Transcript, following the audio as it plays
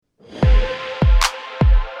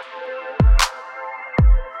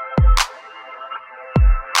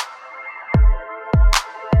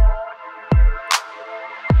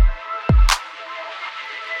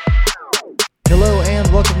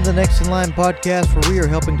the Next in Line podcast, where we are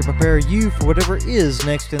helping to prepare you for whatever is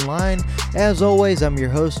next in line. As always, I'm your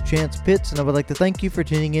host, Chance Pitts, and I would like to thank you for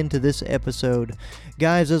tuning in to this episode.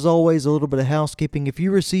 Guys, as always, a little bit of housekeeping. If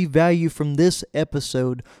you receive value from this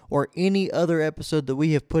episode or any other episode that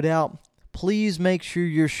we have put out, please make sure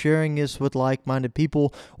you're sharing this with like-minded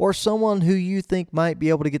people or someone who you think might be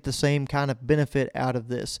able to get the same kind of benefit out of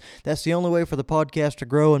this. That's the only way for the podcast to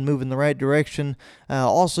grow and move in the right direction.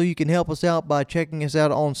 Also, you can help us out by checking us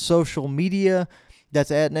out on social media.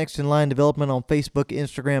 That's at Next in Line Development on Facebook,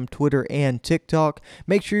 Instagram, Twitter, and TikTok.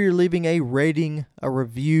 Make sure you're leaving a rating, a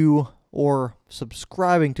review, or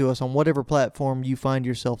subscribing to us on whatever platform you find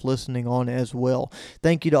yourself listening on as well.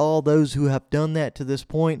 Thank you to all those who have done that to this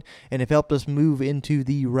point and have helped us move into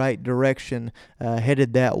the right direction,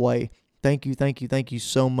 headed that way. Thank you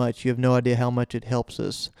so much. You have no idea how much it helps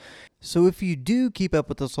us. So if you do keep up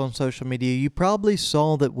with us on social media, you probably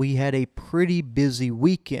saw that we had a pretty busy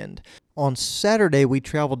weekend. On Saturday, we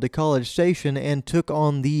traveled to College Station and took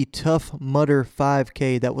on the Tough Mudder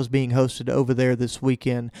 5K that was being hosted over there this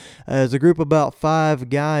weekend. As a group of about 5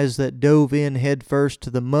 guys that dove in head first to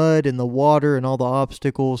the mud and the water and all the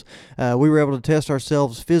obstacles, we were able to test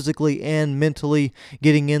ourselves physically and mentally,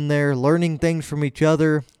 getting in there, learning things from each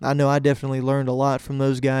other. I know I definitely learned a lot from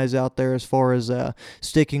those guys out there as far as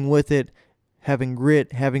sticking with it, having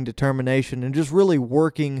grit, having determination, and just really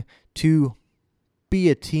working to be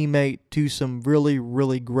a teammate to some really,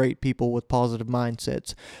 really great people with positive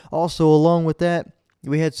mindsets. Also, along with that,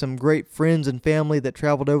 we had some great friends and family that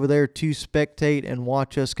traveled over there to spectate and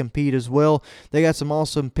watch us compete as well. They got some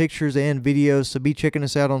awesome pictures and videos, so be checking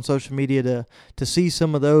us out on social media to see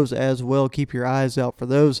some of those as well. Keep your eyes out for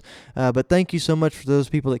those. But thank you so much for those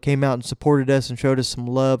people that came out and supported us and showed us some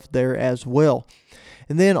love there as well.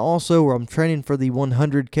 And then also, I'm training for the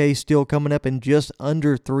 100K still coming up in just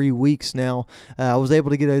under 3 weeks now. I was able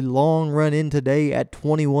to get a long run in today at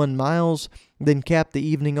 21 miles, then cap the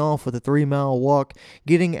evening off with a 3-mile walk,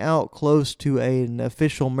 getting out close to an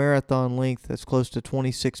official marathon length that's close to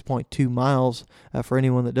 26.2 miles for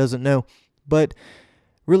anyone that doesn't know. But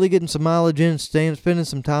really getting some mileage in, spending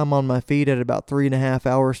some time on my feet at about 3.5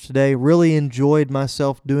 hours today. Really enjoyed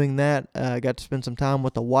myself doing that. I got to spend some time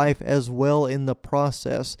with the wife as well in the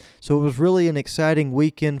process. So it was really an exciting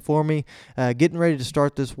weekend for me, getting ready to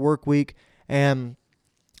start this work week. And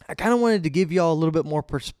I kind of wanted to give y'all a little bit more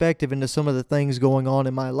perspective into some of the things going on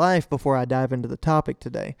in my life before I dive into the topic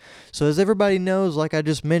today. So as everybody knows, like I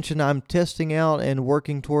just mentioned, I'm testing out and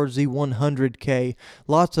working towards the 100K.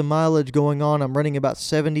 Lots of mileage going on. I'm running about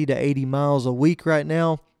 70 to 80 miles a week right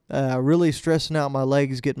now. Really stressing out my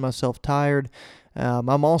legs, getting myself tired.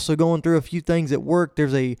 I'm also going through a few things at work.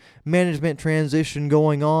 There's a management transition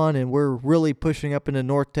going on, and we're really pushing up into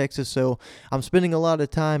North Texas. So I'm spending a lot of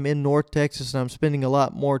time in North Texas, and I'm spending a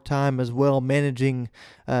lot more time as well managing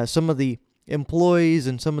some of the employees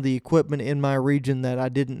and some of the equipment in my region that I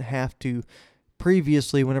didn't have to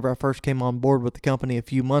previously whenever I first came on board with the company a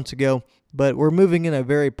few months ago. But we're moving in a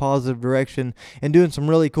very positive direction and doing some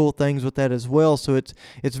really cool things with that as well. So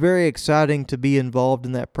it's very exciting to be involved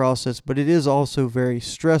in that process, but it is also very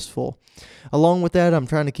stressful. Along with that, I'm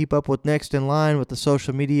trying to keep up with Next in Line with the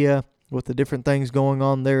social media, with the different things going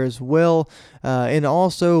on there as well. And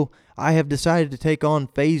also, I have decided to take on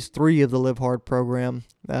Phase 3 of the Live Hard program.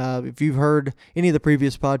 If you've heard any of the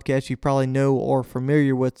previous podcasts, you probably know or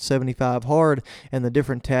familiar with 75 Hard and the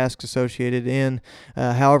different tasks associated in.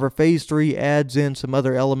 However, Phase 3 adds in some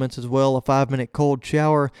other elements as well: a 5-minute cold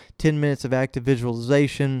shower, 10 minutes of active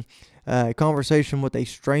visualization, a conversation with a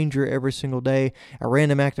stranger every single day, a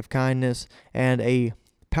random act of kindness, and a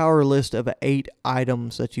power list of 8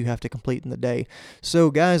 items that you have to complete in the day. So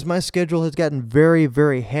guys, my schedule has gotten very,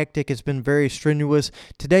 very hectic. It's been very strenuous.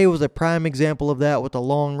 Today was a prime example of that with a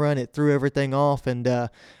long run. It threw everything off, and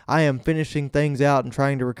I am finishing things out and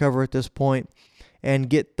trying to recover at this point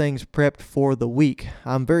and get things prepped for the week.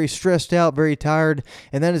 I'm very stressed out, very tired,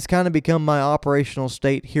 and that has kind of become my operational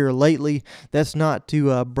state here lately. That's not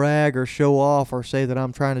to brag or show off or say that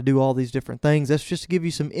I'm trying to do all these different things. That's just to give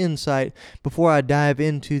you some insight before I dive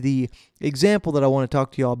into the example that I want to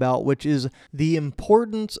talk to y'all about, which is the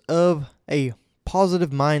importance of a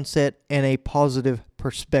positive mindset and a positive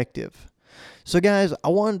perspective. So guys, I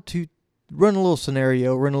want to run a little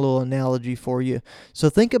scenario, run a little analogy for you. So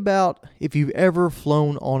think about if you've ever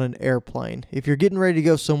flown on an airplane. If you're getting ready to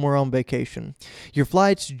go somewhere on vacation, your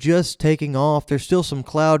flight's just taking off, there's still some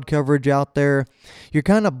cloud coverage out there, you're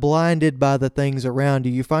kind of blinded by the things around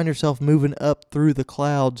you. You find yourself moving up through the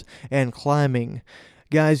clouds and climbing.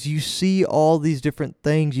 Guys, you see all these different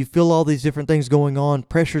things. You feel all these different things going on.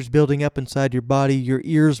 Pressure's building up inside your body. Your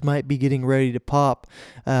ears might be getting ready to pop.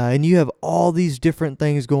 And you have all these different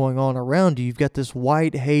things going on around you. You've got this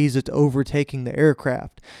white haze that's overtaking the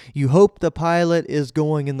aircraft. You hope the pilot is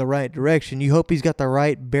going in the right direction. You hope he's got the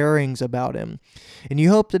right bearings about him. And you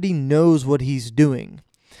hope that he knows what he's doing.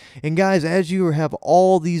 And guys, as you have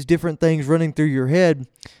all these different things running through your head,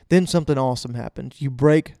 then something awesome happens. You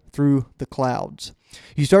break through the clouds.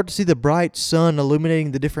 You start to see the bright sun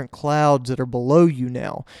illuminating the different clouds that are below you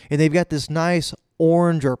now. And they've got this nice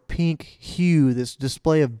orange or pink hue, this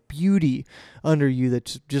display of beauty under you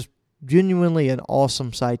that's just genuinely an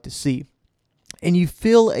awesome sight to see. And you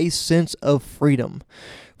feel a sense of freedom.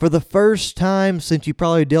 For the first time since you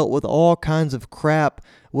probably dealt with all kinds of crap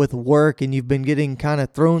with work and you've been getting kind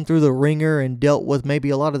of thrown through the ringer and dealt with maybe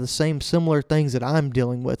a lot of the same similar things that I'm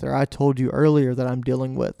dealing with, or I told you earlier that I'm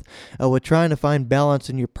dealing with trying to find balance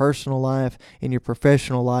in your personal life, in your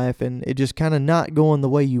professional life, and it just kind of not going the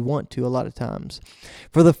way you want to a lot of times.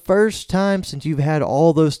 For the first time since you've had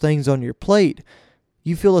all those things on your plate,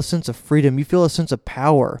 you feel a sense of freedom. You feel a sense of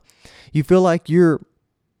power. You feel like you're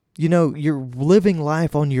living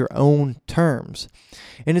life on your own terms.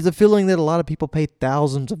 And it's a feeling that a lot of people pay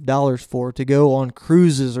thousands of dollars for, to go on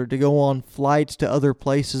cruises or to go on flights to other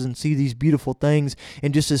places and see these beautiful things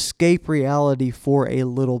and just escape reality for a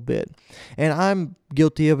little bit. And I'm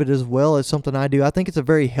guilty of it as well. It's something I do. I think it's a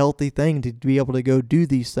very healthy thing to be able to go do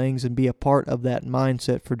these things and be a part of that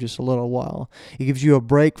mindset for just a little while. It gives you a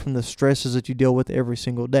break from the stresses that you deal with every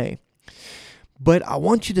single day. But I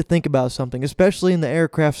want you to think about something, especially in the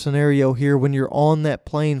aircraft scenario here, when you're on that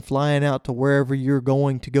plane flying out to wherever you're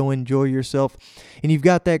going to go enjoy yourself, and you've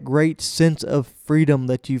got that great sense of freedom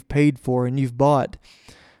that you've paid for and you've bought.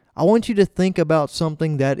 I want you to think about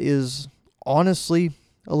something that is honestly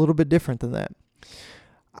a little bit different than that.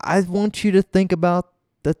 I want you to think about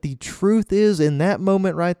that the truth is, in that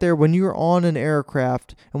moment right there, when you're on an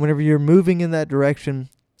aircraft and whenever you're moving in that direction,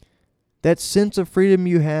 that sense of freedom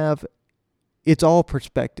you have, it's all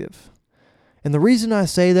perspective. And the reason I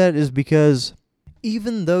say that is because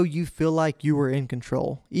even though you feel like you are in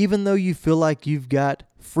control, even though you feel like you've got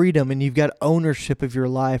freedom and you've got ownership of your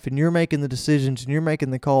life and you're making the decisions and you're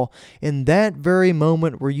making the call, in that very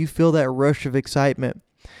moment where you feel that rush of excitement,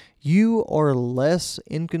 you are less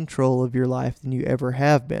in control of your life than you ever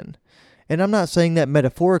have been. And I'm not saying that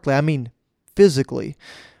metaphorically, I mean physically.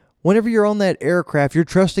 Whenever you're on that aircraft, you're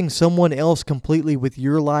trusting someone else completely with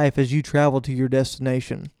your life as you travel to your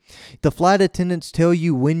destination. The flight attendants tell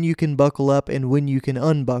you when you can buckle up and when you can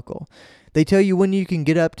unbuckle. They tell you when you can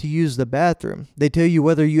get up to use the bathroom. They tell you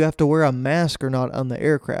whether you have to wear a mask or not on the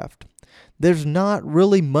aircraft. There's not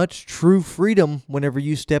really much true freedom whenever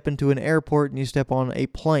you step into an airport and you step on a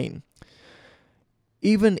plane.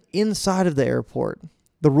 Even inside of the airport,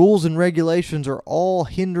 the rules and regulations are all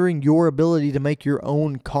hindering your ability to make your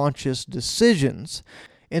own conscious decisions.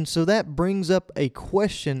 And so that brings up a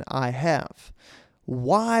question I have.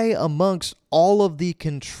 Why, amongst all of the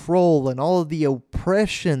control and all of the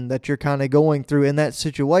oppression that you're kind of going through in that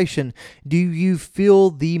situation, do you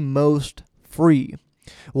feel the most free?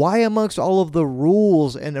 Why, amongst all of the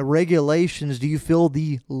rules and the regulations, do you feel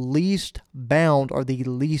the least bound or the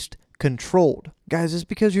least controlled? Guys, it's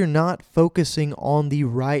because you're not focusing on the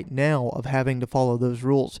right now of having to follow those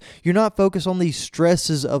rules. You're not focused on the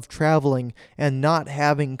stresses of traveling and not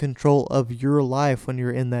having control of your life when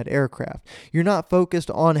you're in that aircraft. You're not focused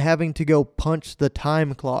on having to go punch the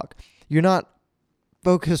time clock. You're not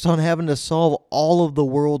focused on having to solve all of the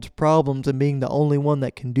world's problems and being the only one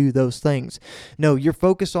that can do those things. No, you're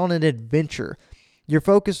focused on an adventure. You're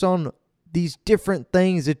focused on these different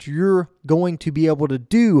things that you're going to be able to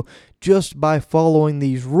do just by following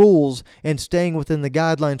these rules and staying within the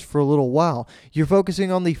guidelines for a little while. You're focusing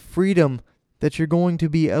on the freedom that you're going to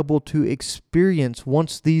be able to experience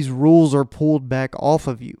once these rules are pulled back off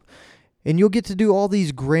of you. And you'll get to do all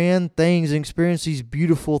these grand things and experience these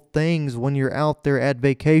beautiful things when you're out there at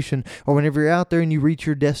vacation or whenever you're out there and you reach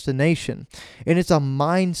your destination. And it's a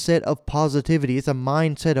mindset of positivity. It's a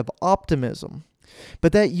mindset of optimism.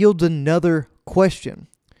 But that yields another question.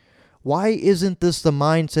 Why isn't this the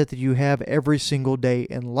mindset that you have every single day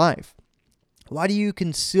in life? Why do you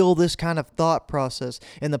conceal this kind of thought process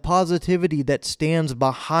and the positivity that stands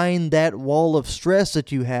behind that wall of stress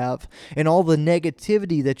that you have and all the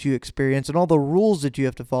negativity that you experience and all the rules that you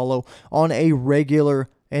have to follow on a regular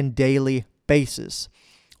and daily basis?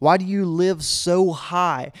 Why do you live so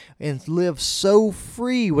high and live so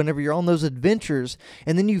free whenever you're on those adventures,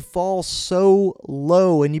 and then you fall so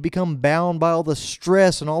low and you become bound by all the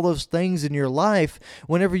stress and all those things in your life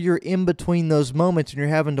whenever you're in between those moments and you're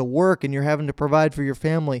having to work and you're having to provide for your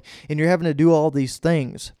family and you're having to do all these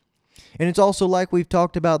things? And it's also like we've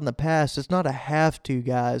talked about in the past, it's not a have to,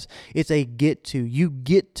 guys. It's a get to. You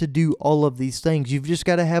get to do all of these things. You've just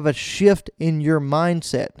got to have a shift in your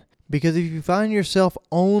mindset. Because if you find yourself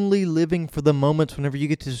only living for the moments whenever you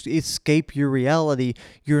get to escape your reality,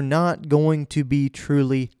 you're not going to be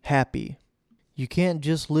truly happy. You can't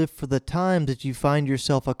just live for the times that you find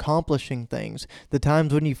yourself accomplishing things, the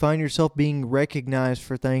times when you find yourself being recognized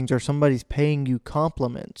for things or somebody's paying you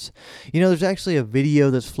compliments. There's actually a video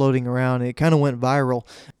that's floating around, and it kind of went viral,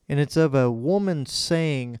 and it's of a woman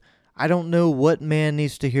saying, I don't know what man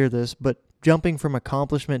needs to hear this, but jumping from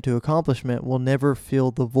accomplishment to accomplishment will never fill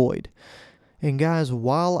the void. And guys,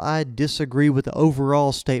 while I disagree with the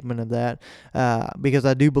overall statement of that, because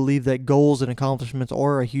I do believe that goals and accomplishments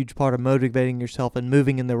are a huge part of motivating yourself and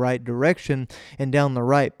moving in the right direction and down the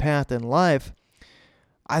right path in life,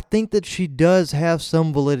 I think that she does have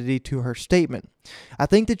some validity to her statement. I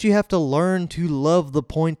think that you have to learn to love the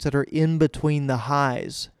points that are in between the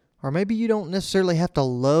highs. Or maybe you don't necessarily have to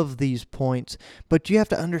love these points, but you have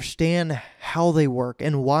to understand how they work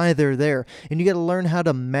and why they're there. And you got to learn how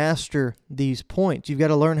to master these points. You've got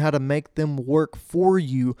to learn how to make them work for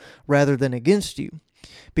you rather than against you.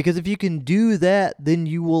 Because if you can do that, then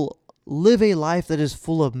you will live a life that is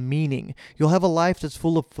full of meaning. You'll have a life that's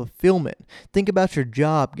full of fulfillment. Think about your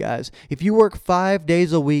job, guys. If you work 5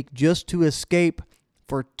 days a week just to escape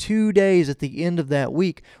for 2 days at the end of that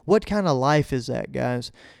week, what kind of life is that,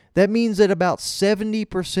 guys? That means that about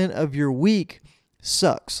 70% of your week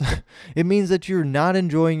sucks. It means that you're not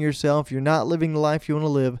enjoying yourself, you're not living the life you want to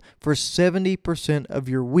live for 70% of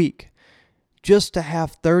your week, just to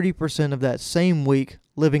have 30% of that same week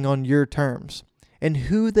living on your terms. And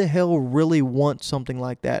who the hell really wants something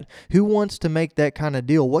like that? Who wants to make that kind of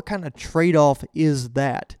deal? What kind of trade-off is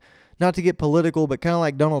that? Not to get political, but kind of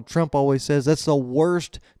like Donald Trump always says, that's the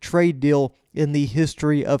worst trade deal in the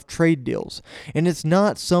history of trade deals. And it's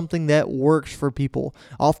not something that works for people.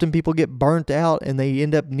 Often people get burnt out and they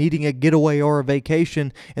end up needing a getaway or a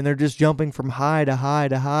vacation, and they're just jumping from high to high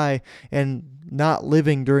to high and not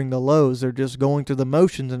living during the lows. They're just going through the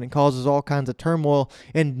motions, and it causes all kinds of turmoil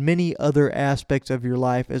and many other aspects of your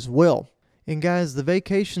life as well. And guys, the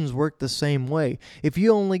vacations work the same way. If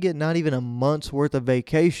you only get not even a month's worth of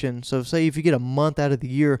vacation, so say if you get a month out of the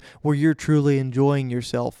year where you're truly enjoying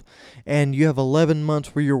yourself, and you have 11 months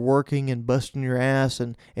where you're working and busting your ass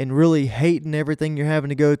and really hating everything you're having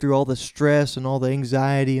to go through, all the stress and all the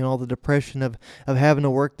anxiety and all the depression of having to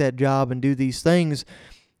work that job and do these things,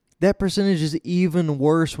 that percentage is even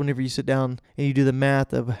worse whenever you sit down and you do the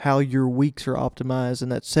math of how your weeks are optimized,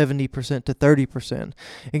 and that's 70% to 30%.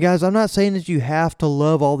 And guys, I'm not saying that you have to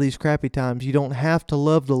love all these crappy times. You don't have to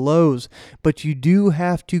love the lows, but you do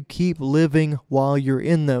have to keep living while you're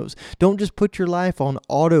in those. Don't just put your life on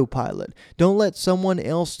autopilot. Don't let someone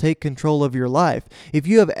else take control of your life. If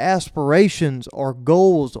you have aspirations or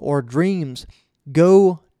goals or dreams,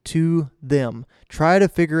 go to them. Try to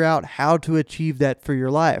figure out how to achieve that for your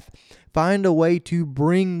life. Find a way to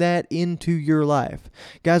bring that into your life.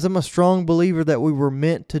 Guys, I'm a strong believer that we were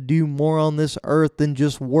meant to do more on this earth than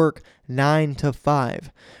just work 9 to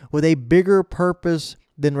 5. With a bigger purpose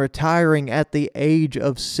than retiring at the age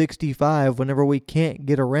of 65 whenever we can't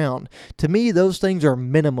get around. To me, those things are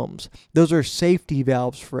minimums. Those are safety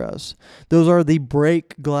valves for us. Those are the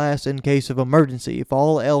break glass in case of emergency. If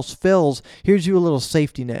all else fails, here's you a little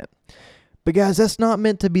safety net. But guys, that's not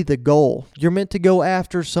meant to be the goal. You're meant to go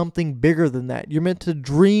after something bigger than that. You're meant to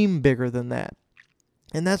dream bigger than that.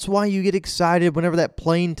 And that's why you get excited whenever that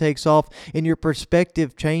plane takes off and your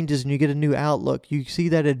perspective changes and you get a new outlook. You see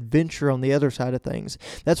that adventure on the other side of things.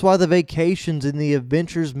 That's why the vacations and the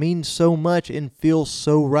adventures mean so much and feel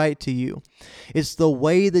so right to you. It's the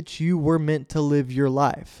way that you were meant to live your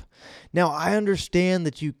life. Now, I understand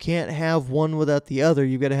that you can't have one without the other.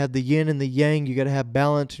 You've got to have the yin and the yang. You've got to have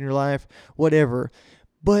balance in your life, whatever.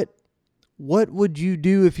 But what would you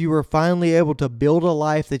do if you were finally able to build a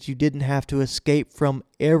life that you didn't have to escape from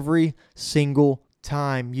every single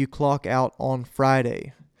time you clock out on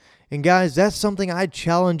Friday? And guys, that's something I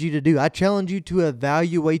challenge you to do. I challenge you to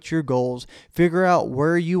evaluate your goals, figure out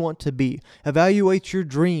where you want to be, evaluate your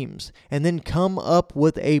dreams, and then come up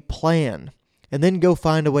with a plan, and then go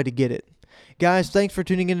find a way to get it. Guys, thanks for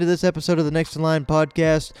tuning into this episode of the Next in Line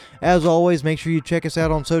podcast. As always, make sure you check us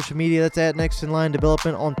out on social media. That's at Next in Line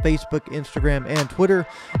Development on Facebook, Instagram, and Twitter.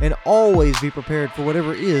 And always be prepared for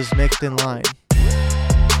whatever is next in line.